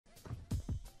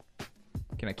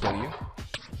Can I kill you?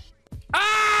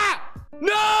 Ah!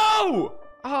 No!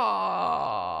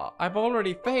 Ah, I've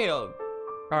already failed.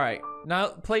 All right, now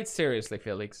play it seriously,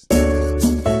 Felix. Come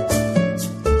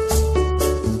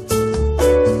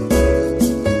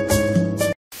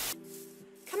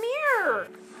here.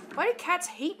 Why do cats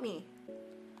hate me?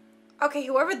 Okay,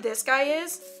 whoever this guy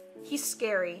is, he's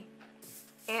scary.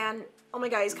 And, oh my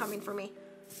god, he's coming for me.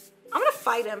 I'm gonna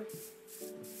fight him.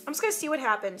 I'm just gonna see what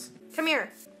happens. Come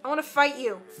here. I wanna fight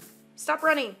you. Stop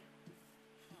running.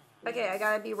 Okay, I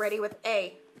gotta be ready with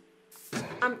A.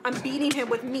 I'm beating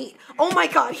him with meat. Oh my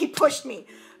god, he pushed me.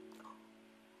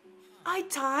 I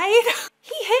died?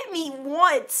 He hit me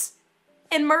once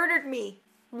and murdered me.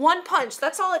 One punch,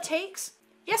 that's all it takes?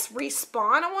 Yes,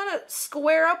 respawn. I wanna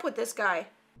square up with this guy.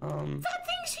 That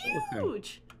thing's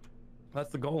huge.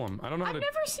 That's the golem. I don't know how I've to...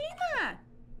 never seen that.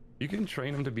 You can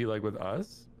train him to be like with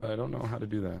us, but I don't know how to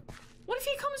do that. What if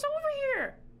he comes over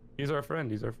here? He's our friend.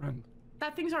 He's our friend.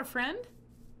 That thing's our friend?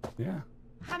 Yeah.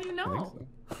 How do you I know? think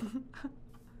so.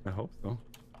 I hope so.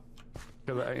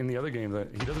 Because in the other games,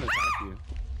 he doesn't attack you.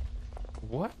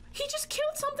 What? He just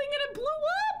killed something and it blew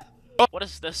up. What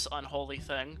is this unholy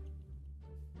thing?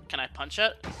 Can I punch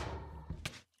it?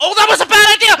 Oh, that was a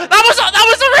bad idea! That was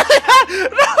a really bad...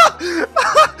 No!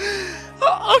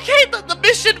 Okay, the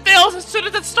mission fails as soon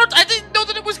as it starts. I didn't know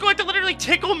that it was going to literally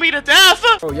tickle me to death.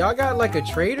 Oh, y'all got like a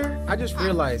trader? I just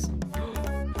realized.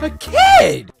 A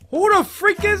kid! Who the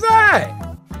freak is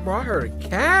that? Bro, I heard a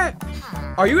cat.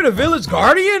 Are you the village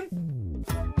guardian?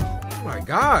 Oh my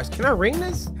gosh, can I ring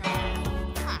this?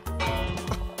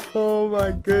 Oh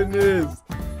my goodness.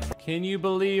 Can you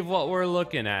believe what we're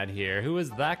looking at here? Who is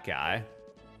that guy?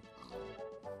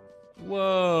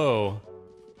 Whoa.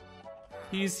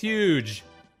 He's huge.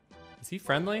 Is he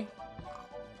friendly?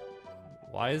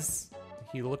 Why is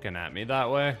he looking at me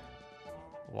that way?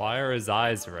 Why are his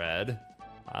eyes red?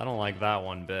 I don't like that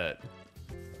one bit.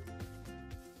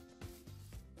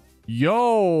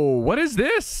 Yo, what is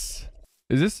this?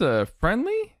 Is this a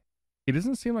friendly? He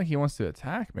doesn't seem like he wants to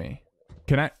attack me.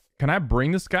 Can I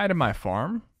bring this guy to my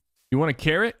farm? You want a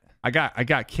carrot? I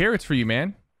got carrots for you,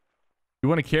 man. You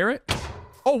want a carrot?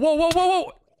 Oh,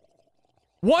 whoa.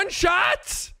 One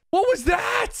shot? What was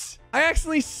that? I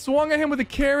accidentally swung at him with the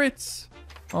carrots.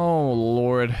 Oh,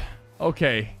 Lord.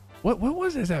 Okay. What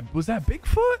was that? Was that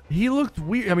Bigfoot? He looked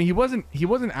weird. I mean, he wasn't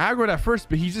aggroed at first,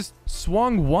 but he just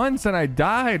swung once and I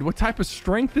died. What type of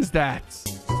strength is that?